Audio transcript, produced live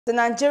The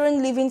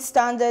Nigerian Living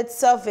Standards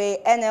Survey,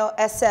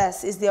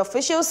 NLSS, is the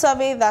official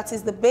survey that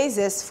is the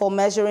basis for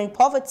measuring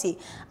poverty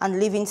and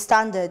living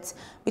standards.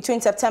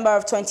 Between September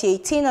of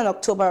 2018 and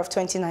October of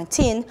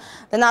 2019,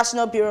 the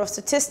National Bureau of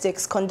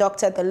Statistics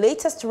conducted the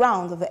latest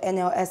round of the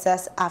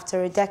NLSS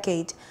after a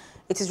decade.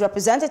 It is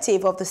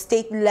representative of the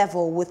state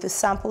level with a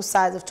sample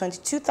size of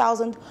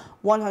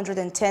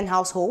 22,110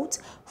 households,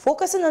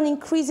 focusing on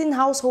increasing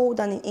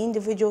household and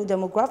individual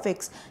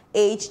demographics,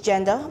 age,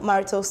 gender,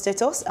 marital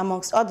status,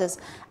 amongst others,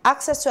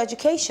 access to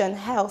education,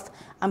 health,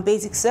 and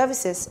basic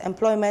services,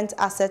 employment,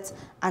 assets,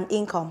 and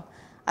income.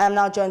 I am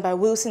now joined by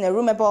Wilson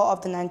Erumebor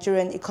of the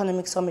Nigerian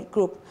Economic Summit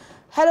Group.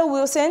 Hello,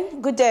 Wilson.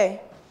 Good day.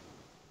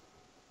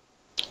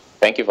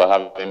 Thank you for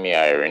having me,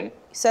 Irene.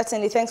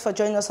 Certainly. Thanks for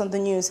joining us on the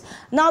news.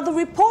 Now, the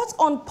report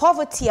on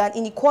poverty and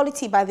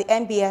inequality by the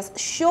NBS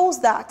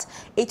shows that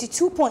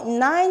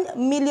 82.9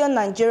 million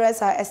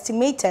Nigerians are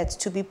estimated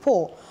to be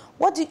poor.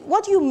 What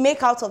do you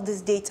make out of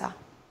this data?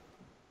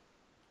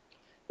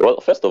 Well,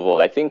 first of all,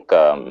 I think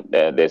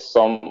there's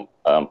some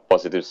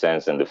positive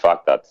sense in the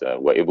fact that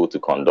we're able to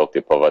conduct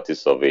a poverty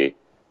survey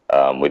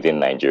within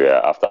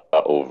Nigeria after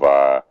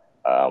over,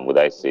 would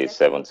I say,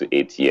 7 to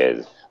 8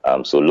 years.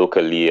 So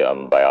locally,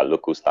 by our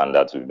local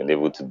standards, we've been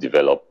able to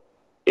develop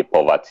a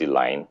poverty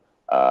line.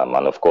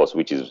 And of course,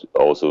 which is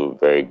also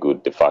very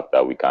good, the fact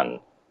that we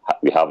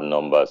have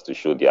numbers to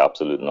show the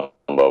absolute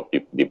number of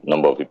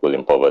people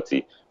in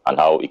poverty and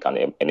how it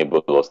can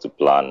enable us to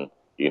plan,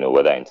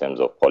 whether in terms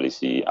of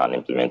policy and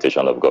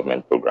implementation of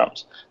government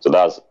programs. So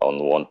that's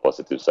on one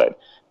positive side.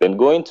 Then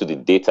going to the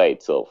data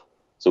itself.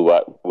 So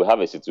we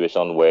have a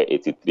situation where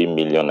 83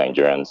 million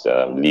Nigerians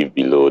live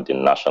below the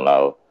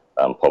national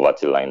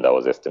poverty line that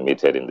was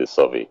estimated in the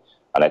survey.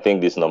 And I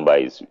think this number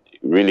is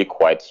really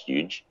quite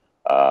huge,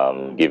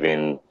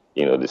 given,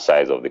 the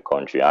size of the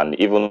country. And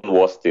even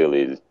worse still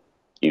is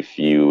if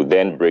you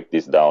then break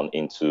this down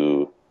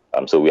into,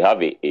 so we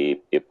have a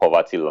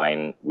poverty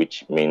line,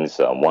 which means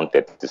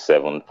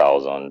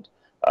 137,000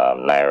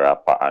 naira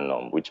per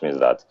annum, which means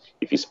that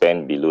if you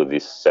spend below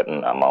this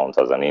certain amount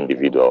as an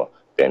individual,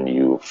 then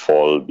you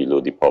fall below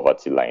the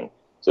poverty line.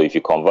 So if you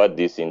convert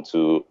this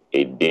into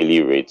a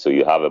daily rate, so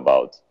you have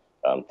about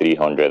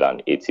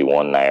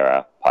 381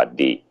 naira per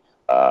day.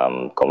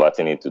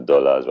 Converting it to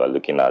dollars, we're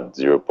looking at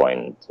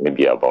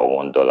maybe about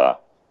 $1,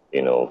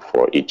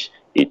 for each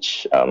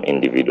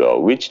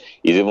individual, which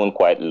is even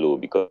quite low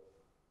because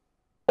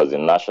the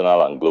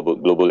national and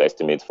global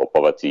estimates for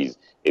poverty is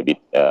a bit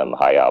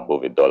higher,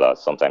 above $1.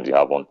 Sometimes you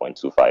have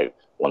 1.25,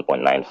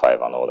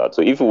 1.95, and all that.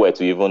 So if we were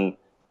to even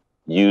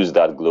use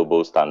that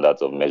global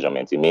standards of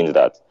measurement, it means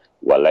that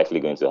we're likely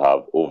going to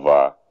have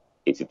over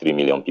 83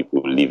 million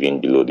people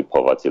living below the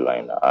poverty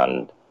line.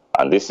 And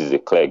this is a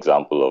clear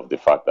example of the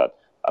fact that,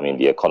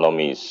 the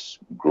economy is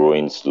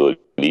growing slowly.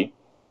 We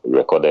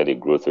recorded a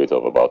growth rate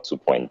of about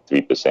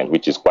 2.3%,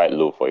 which is quite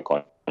low for a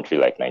country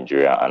like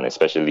Nigeria, and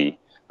especially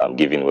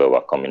given where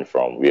we're coming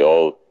from. We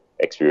all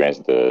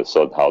experienced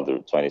how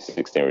the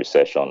 2016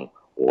 recession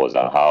was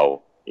and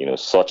how,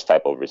 such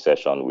type of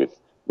recession with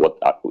what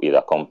it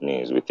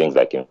accompanies with things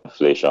like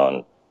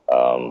inflation,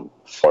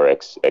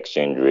 forex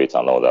exchange rates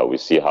and all that, we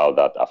see how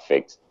that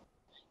affects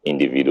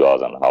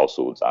individuals and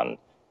households and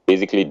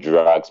basically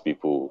drags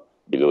people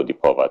below the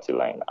poverty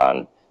line.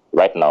 And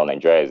right now,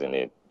 Nigeria is in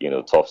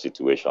a tough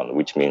situation,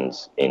 which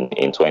means in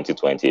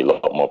 2020, a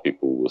lot more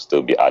people will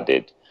still be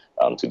added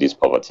to these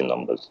poverty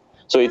numbers.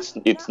 So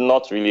it's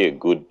not really a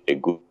good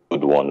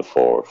one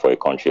for a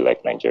country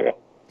like Nigeria.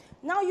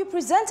 Now, you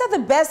presented the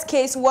best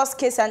case, worst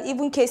case, and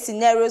even case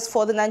scenarios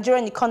for the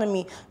Nigerian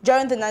economy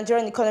during the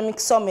Nigerian Economic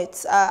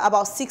Summit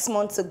about 6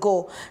 months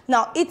ago.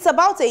 Now, it's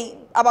about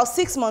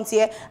 6 months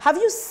here. Have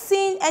you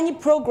seen any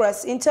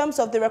progress in terms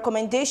of the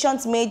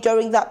recommendations made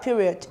during that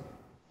period?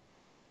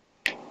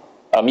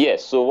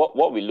 Yes. So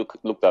what we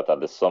looked at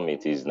the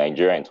summit is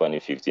Nigeria in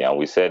 2050, and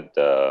we said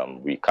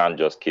we can't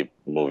just keep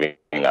moving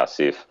as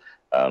if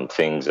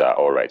things are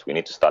all right. We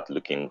need to start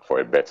looking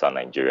for a better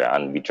Nigeria,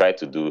 and we tried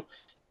to do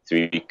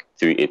three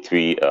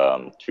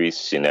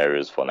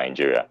scenarios for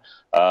Nigeria.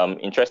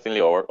 Interestingly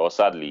or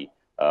sadly,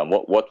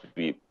 what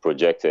we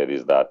projected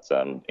is that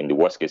in the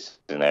worst case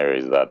scenario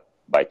is that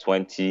by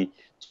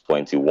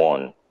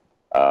 2021,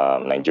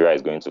 Nigeria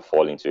is going to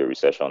fall into a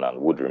recession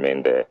and would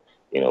remain there,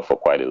 for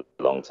quite a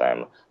long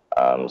time.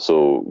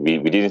 So we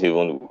didn't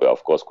even,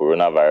 of course,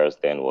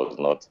 coronavirus then was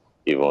not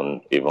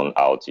even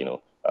out,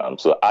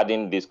 so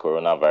adding this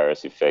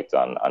coronavirus effect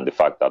and the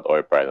fact that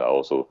oil prices are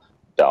also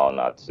down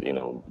at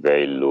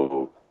very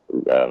low,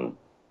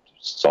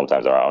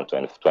 sometimes around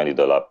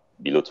 $20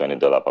 below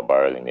 $20 per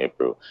barrel in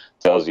April,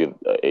 tells you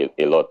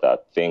a lot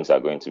that things are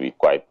going to be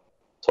quite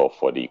tough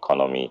for the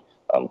economy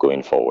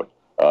going forward.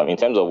 In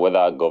terms of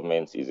whether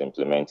government is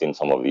implementing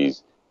some of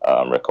these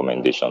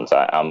recommendations,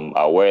 I'm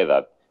aware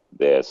that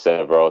there are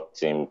several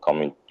teams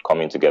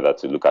coming together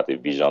to look at a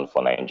vision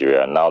for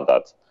Nigeria now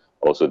that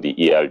also the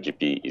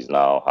ERGP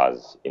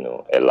has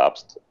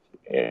elapsed.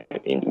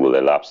 Will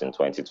elapse in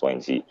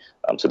 2020.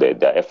 So there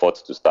are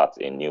efforts to start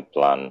a new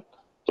plan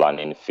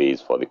planning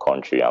phase for the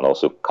country and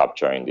also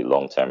capturing the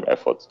long-term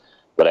efforts.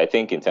 But I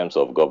think in terms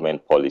of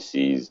government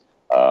policies,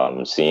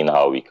 seeing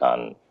how we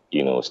can,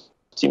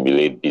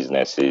 stimulate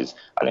businesses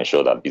and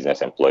ensure that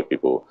business employ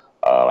people,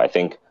 I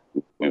think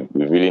we've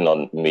really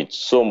not made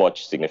so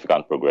much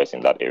significant progress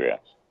in that area.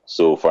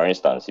 So, for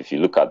instance, if you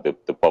look at the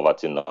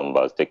poverty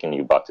numbers, taking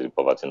you back to the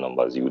poverty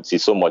numbers, you would see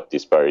so much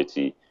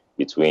disparity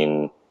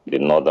between the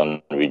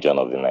northern region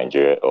of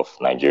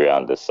Nigeria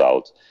and the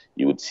south.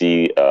 You would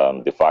see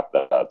the fact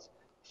that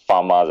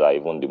farmers are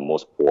even the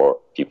most poor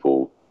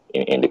people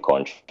in the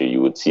country.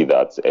 You would see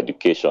that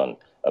education,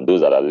 and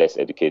those that are less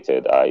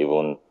educated are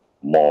even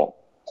more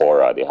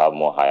poorer. They have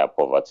more higher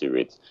poverty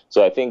rates.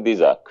 So I think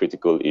these are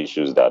critical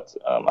issues that,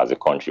 as a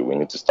country, we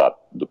need to start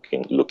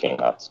looking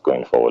at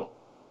going forward.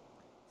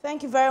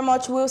 Thank you very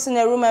much, Wilson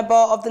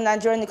Erumebor of the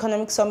Nigerian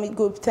Economic Summit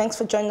Group. Thanks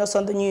for joining us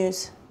on the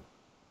news.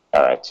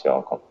 All right, you're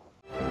welcome.